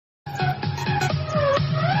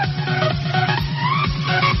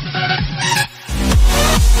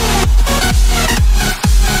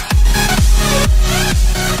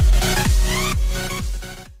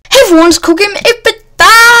everyone's Cooking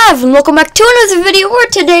 855 and welcome back to another video where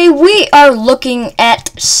today we are looking at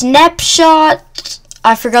Snapshot.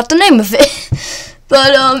 I forgot the name of it.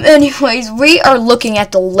 But anyways, we are looking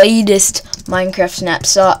at the latest Minecraft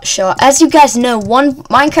Snapshot. As you guys know,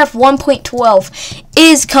 Minecraft 1.12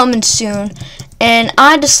 is coming soon, and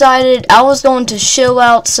I decided I was going to show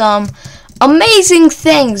out some amazing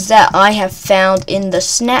things that I have found in the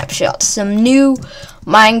Snapshot, some new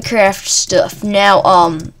Minecraft stuff. Now,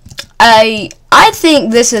 I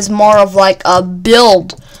think this is more of like a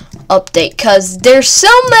build update, because there's so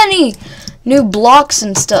many new blocks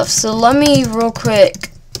and stuff. So let me real quick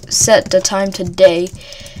set the time today.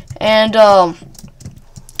 And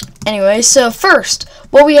anyway, so first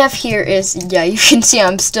what we have here is, yeah, you can see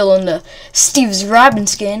I'm still in the Steve's Robin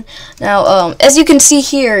skin. Now as you can see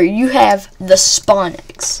here, you have the spawn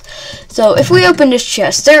eggs. So if we open this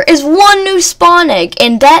chest, there is one new spawn egg,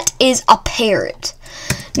 and that is a parrot.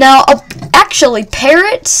 Now actually,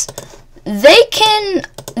 parrots, they can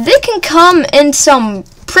come in some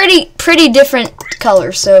pretty different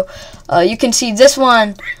colors. So you can see this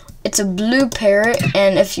one, it's a blue parrot,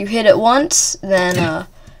 and if you hit it once, then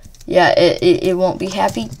yeah, it won't be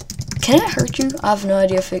happy. Can it hurt you? I have no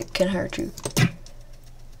idea if it can hurt you.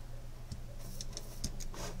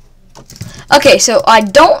 Okay, so I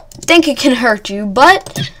don't think it can hurt you,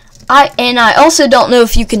 but I also don't know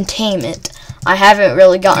if you can tame it. I haven't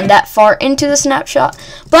really gotten that far into the Snapshot,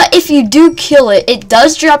 but if you do kill it, it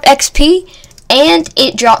does drop XP and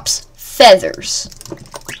it drops feathers.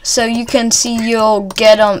 So you can see you'll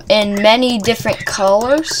get them in many different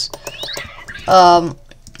colors.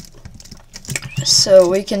 So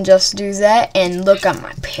we can just do that, and look at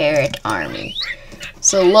my parrot army.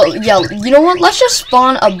 So look, yeah, you know what? Let's just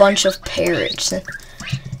spawn a bunch of parrots. It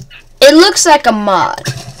looks like a mod,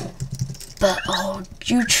 but oh,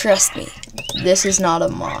 you trust me, this is not a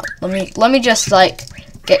mod. Let me just like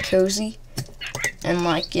get cozy and,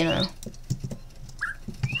 like, you know,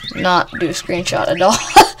 not do a screenshot at all.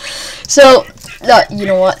 So you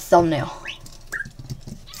know what? Thumbnail.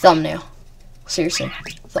 Seriously,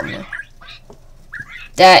 thumbnail.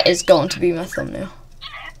 That is going to be my thumbnail.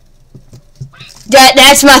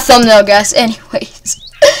 That's my thumbnail, guys.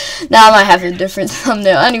 Anyways, now I might have a different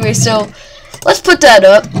thumbnail. Anyway, so let's put that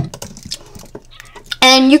up.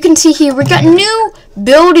 And you can see here we got new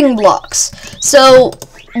building blocks. So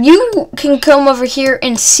you can come over here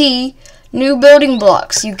and see new building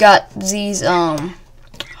blocks. You got these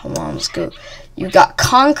hold on, let's go. You got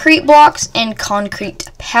concrete blocks and concrete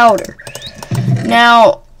powder.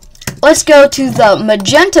 Now let's go to the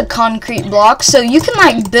magenta concrete blocks. So you can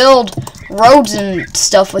like build roads and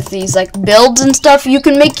stuff with these, like builds and stuff. You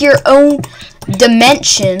can make your own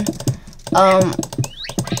dimension.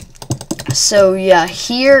 So yeah,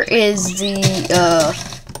 here is the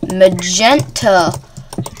magenta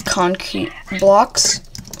concrete blocks.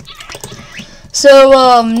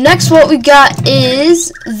 So next what we got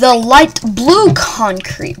is the light blue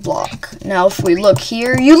concrete block. Now if we look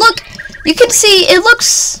here, you can see it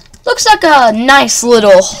looks like a nice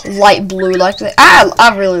little light blue like that.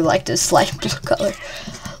 I really like this light blue color.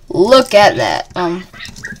 Look at that.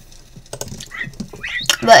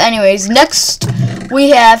 But anyways, next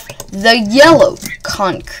we have the yellow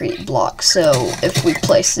concrete block. So if we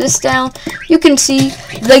place this down, you can see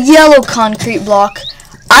the yellow concrete block.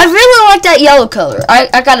 I really like that yellow color.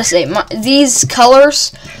 I gotta say, these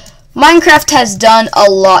colors, Minecraft has done a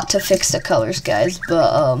lot to fix the colors, guys.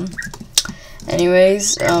 But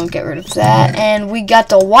anyways, get rid of that. And we got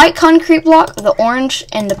the white concrete block, the orange,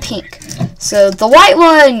 and the pink. So the white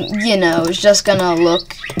one, you know, is just gonna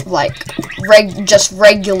look like just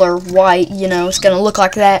regular white, you know, it's gonna look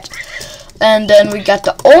like that. And then we got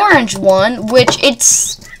the orange one, which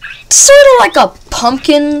it's sort of like a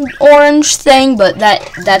pumpkin orange thing, but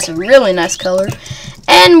that's a really nice color.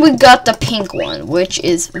 And we got the pink one, which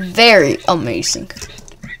is very amazing.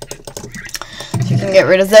 You can get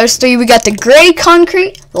rid of those three. We got the gray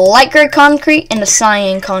concrete, the light gray concrete, and the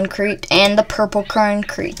cyan concrete, and the purple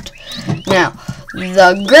concrete. Now,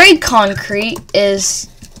 the gray concrete is,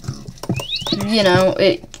 you know,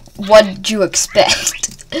 what did you expect?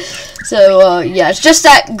 So, yeah, it's just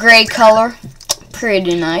that gray color.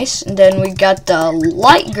 Pretty nice. And then we got the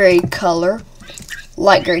light gray color,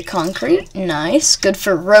 light gray concrete. Nice. Good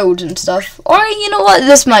for roads and stuff. Or, you know what?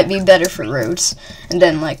 This might be better for roads. And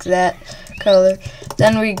then, like, that color.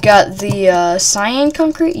 Then we got the cyan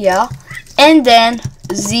concrete, yeah, and then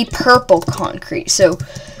the purple concrete. So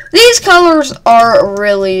these colors are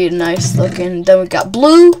really nice looking. Then we got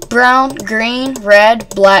blue, brown, green, red,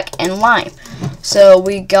 black, and lime. So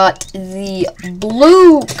we got the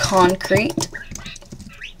blue concrete,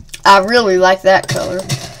 I really like that color.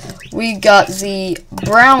 We got the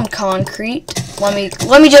brown concrete. Let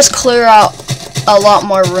me just clear out a lot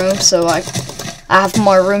more room so I have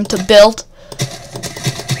more room to build.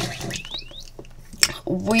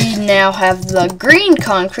 We now have the green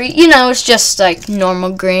concrete. You know, it's just like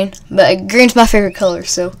normal green, but green's my favorite color,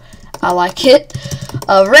 so I like it.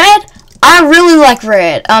 Red, I really like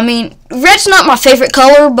red. I mean, red's not my favorite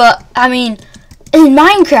color, but I mean, in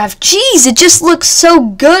Minecraft, geez, it just looks so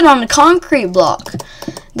good on a concrete block.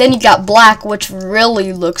 Then you got black, which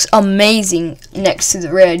really looks amazing next to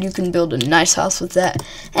the red. You can build a nice house with that.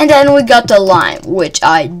 And then we got the lime, which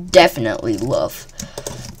I definitely love.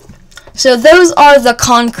 So those are the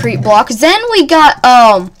concrete blocks. Then we got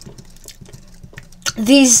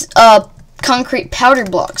these concrete powder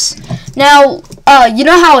blocks. Now, you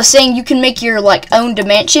know how I was saying you can make your like own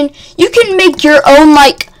dimension? You can make your own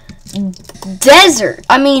like desert.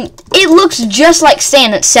 I mean, it looks just like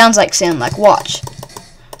sand. It sounds like sand. Like, watch.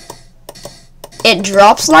 It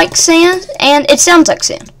drops like sand, and it sounds like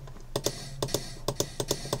sand.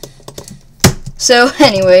 So,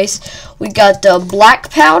 anyways, we got the black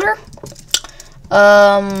powder.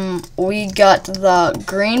 We got the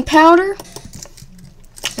green powder.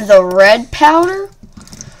 The red powder.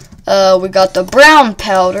 We got the brown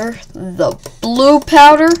powder. The blue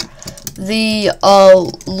powder. The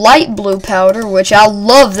light blue powder, which I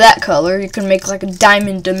love that color. You can make like a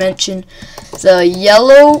diamond dimension. The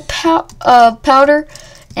yellow powder,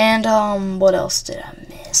 and what else did I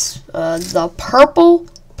miss? The purple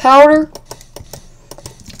powder,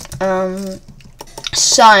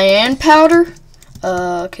 cyan powder.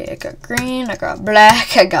 Okay, I got green, I got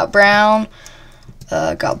black, I got brown,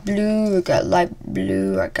 I got blue, I got light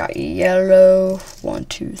blue, I got yellow. 1,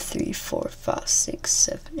 2, 3, 4, 5, 6,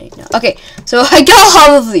 7, 8, 9. Okay, so I got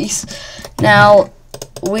all of these. Now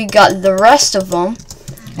we got the rest of them.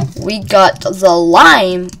 We got the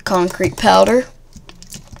lime concrete powder.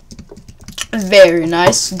 Very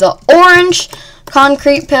nice. The orange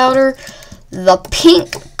concrete powder. The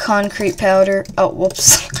pink concrete powder. Oh,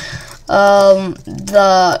 whoops.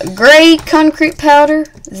 The gray concrete powder.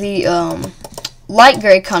 The light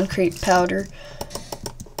gray concrete powder.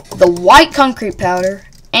 The white concrete powder.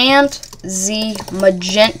 And the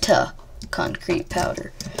magenta concrete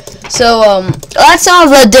powder. So that's all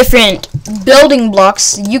the different building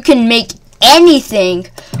blocks. You can make anything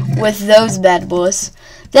with those bad boys.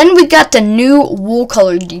 Then we got the new wool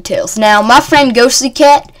color details. Now, my friend Ghostly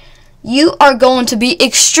Cat, you are going to be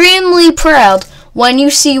extremely proud when you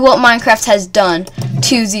see what Minecraft has done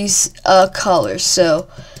to these colors. So,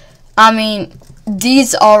 I mean,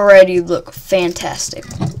 these already look fantastic.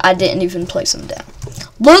 I didn't even place them down.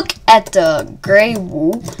 Look at the gray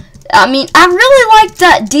wool. I mean, I really like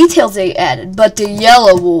that detail they added, but the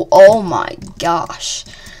yellow wool, oh my gosh.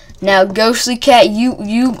 Now, Ghostly Cat,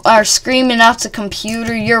 you are screaming out the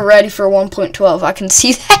computer. You're ready for 1.12. I can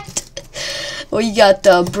see that. We got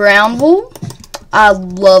the brown wool. I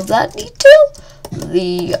love that detail.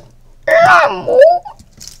 The lime wool.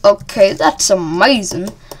 Okay, that's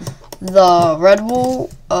amazing. The red wool.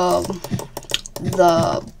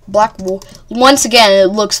 The black wool. Once again,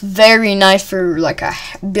 it looks very nice for like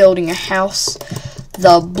building a house.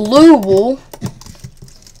 The blue wool,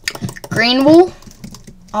 green wool.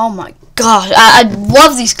 Oh my gosh, I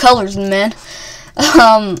love these colors, man.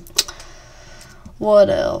 What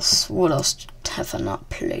else? What else have I not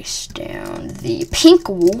placed down? The pink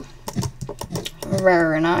wool.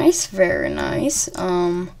 Very nice, very nice.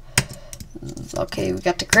 Okay, we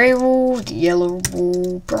got the gray wool, the yellow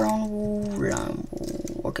wool, brown wool, lime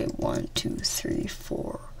wool. Okay, 1, 2, 3,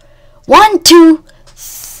 4. 1, 2,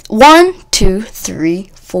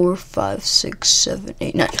 3, 4, 5, 6, 7,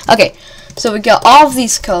 8, 9. Okay, so we got all of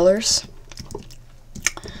these colors.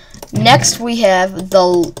 Next, we have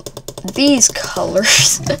these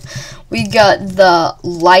colors. We got the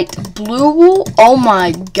light blue wool. Oh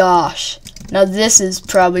my gosh! Now this is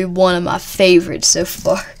probably one of my favorites so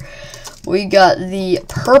far. We got the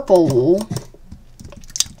purple wool,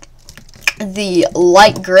 the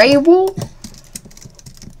light gray wool,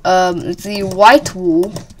 the white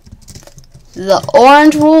wool, the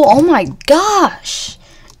orange wool. Oh my gosh,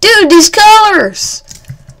 dude, these colors!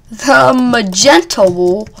 The magenta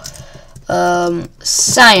wool,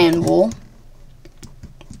 cyan wool,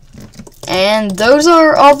 and those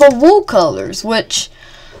are all the wool colors. Which,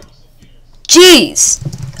 jeez,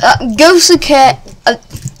 Ghostly Cat.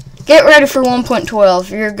 Get ready for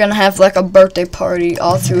 1.12. You're gonna have like a birthday party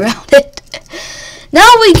all throughout it. Now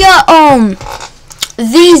we got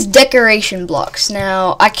these decoration blocks.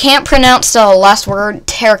 Now I can't pronounce the last word,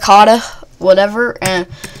 terracotta, whatever. And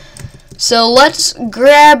So let's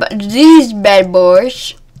grab these bad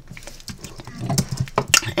boys.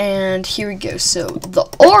 And here we go. So the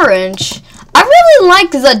orange, I really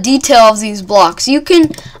like the detail of these blocks. You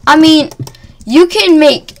can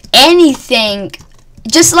make anything,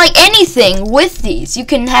 just like anything with these. You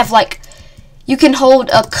can have you can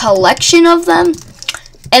hold a collection of them,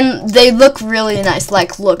 and they look really nice.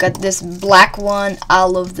 Like, look at this black one. I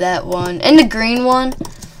love that one, and the green one.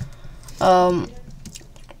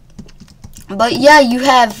 But yeah, you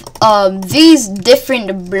have these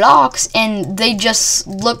different blocks, and they just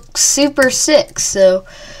look super sick. So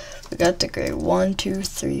we got the gray 1, 2,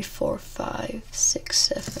 3, 4, 5, 6,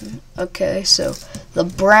 7. Okay, so the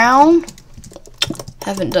brown,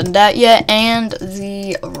 haven't done that yet, and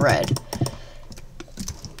the red.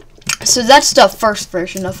 So that's the first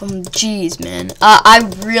version of them. Jeez, man, I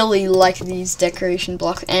really like these decoration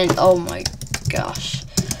blocks, and oh my gosh.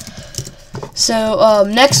 So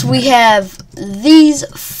next we have these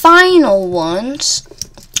final ones,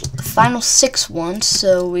 final 6 ones.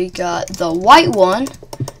 So we got the white one,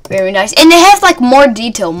 very nice, and it has like more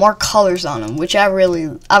detail, more colors on them, which I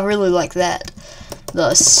really like that.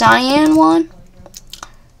 The cyan one,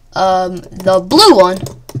 the blue one,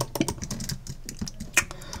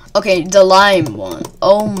 okay, the lime one.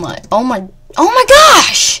 Oh my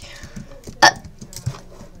gosh!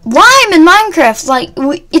 Lime in Minecraft, like,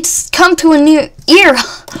 it's come to a new era.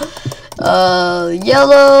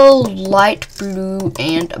 Yellow, light blue,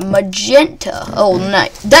 and magenta. Oh,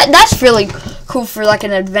 nice. That's really cool for like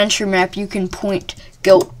an adventure map. You can point,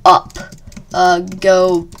 go up,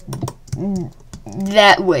 go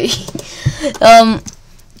that way.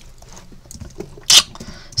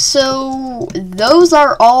 So those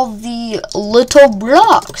are all the little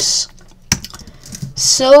blocks.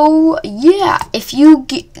 So yeah, if you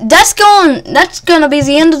that's gonna be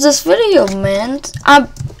the end of this video, man.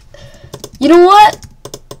 You know what?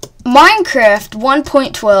 Minecraft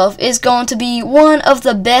 1.12 is going to be one of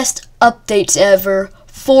the best updates ever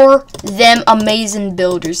for them amazing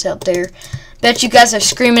builders out there. Bet you guys are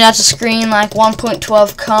screaming at the screen like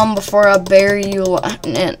 1.12 come before I bury you.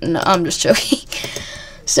 No, I'm just joking.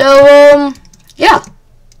 So yeah.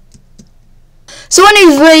 So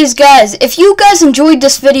anyways, guys, if you guys enjoyed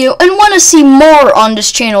this video and want to see more on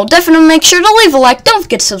this channel, definitely make sure to leave a like. Don't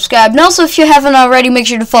forget to subscribe. And also, if you haven't already, make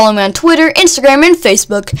sure to follow me on Twitter, Instagram, and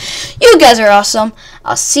Facebook. You guys are awesome.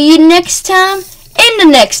 I'll see you next time in the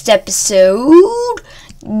next episode.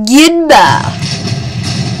 Goodbye.